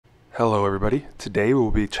Hello everybody, today we'll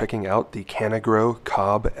be checking out the Canagrow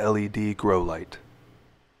COB LED grow light.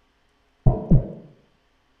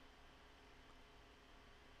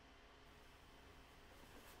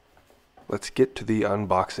 Let's get to the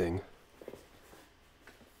unboxing.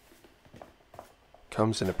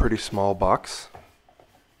 Comes in a pretty small box.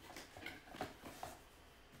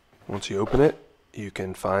 Once you open it, you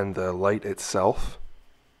can find the light itself.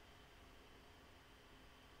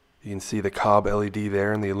 You can see the COB LED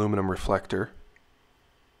there and the aluminum reflector.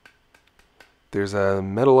 There's a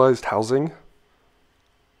metallized housing,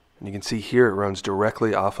 and you can see here it runs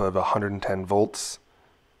directly off of 110 volts,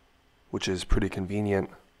 which is pretty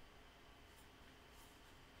convenient.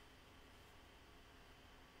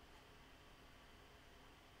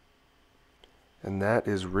 And that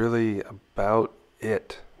is really about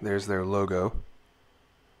it. There's their logo.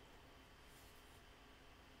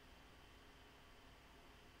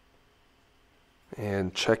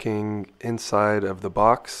 And checking inside of the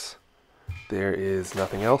box, there is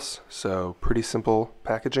nothing else, so pretty simple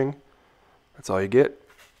packaging. That's all you get.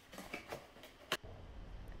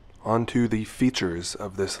 On to the features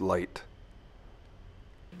of this light.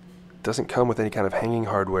 It doesn't come with any kind of hanging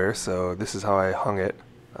hardware, so this is how I hung it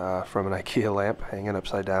from an IKEA lamp hanging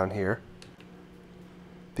upside down here.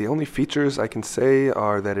 The only features I can say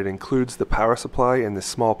are that it includes the power supply in this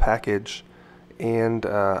small package and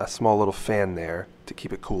a small little fan there to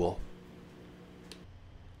keep it cool.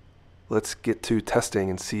 Let's get to testing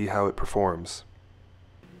and see how it performs.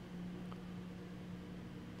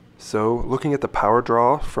 So, looking at the power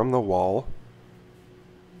draw from the wall,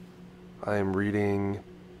 I am reading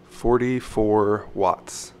 44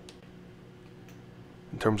 watts.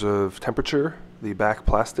 In terms of temperature, the back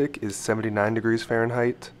plastic is 79 degrees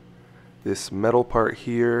Fahrenheit. This metal part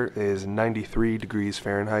here is 93 degrees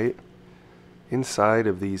Fahrenheit. Inside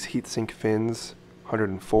of these heatsink fins,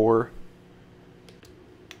 104,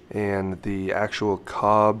 and the actual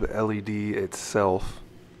COB LED itself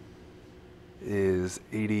is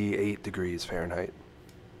 88 degrees Fahrenheit.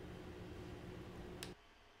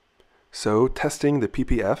 So, testing the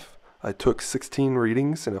PPF, I took 16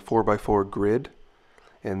 readings in a 4x4 grid,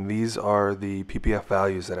 and these are the PPF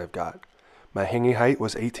values that I've got. My hanging height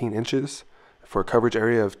was 18 inches for a coverage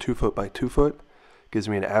area of 2 foot by 2 foot. Gives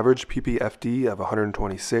me an average PPFD of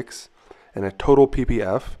 126 and a total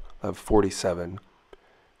PPF of 47.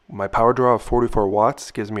 My power draw of 44 watts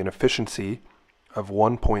gives me an efficiency of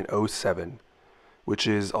 1.07, which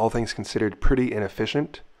is, all things considered, pretty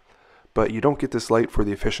inefficient, but you don't get this light for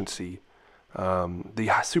the efficiency.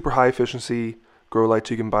 The super high efficiency grow lights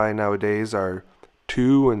you can buy nowadays are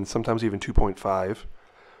 2 and sometimes even 2.5,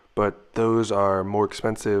 but those are more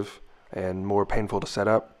expensive and more painful to set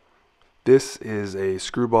up. This is a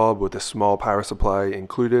screw bulb with a small power supply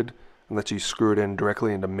included and lets you screw it in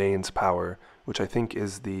directly into mains power, which I think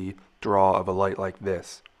is the draw of a light like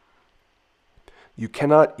this. You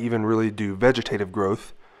cannot even really do vegetative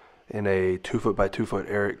growth in a 2 foot by 2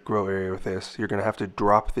 foot grow area with this. You're going to have to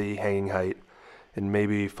drop the hanging height and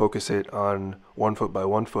maybe focus it on 1 foot by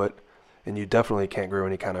 1 foot, and you definitely can't grow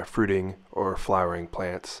any kind of fruiting or flowering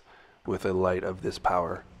plants with a light of this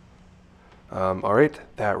power. Alright,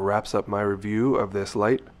 that wraps up my review of this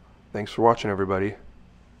light. Thanks for watching, everybody.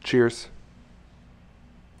 Cheers.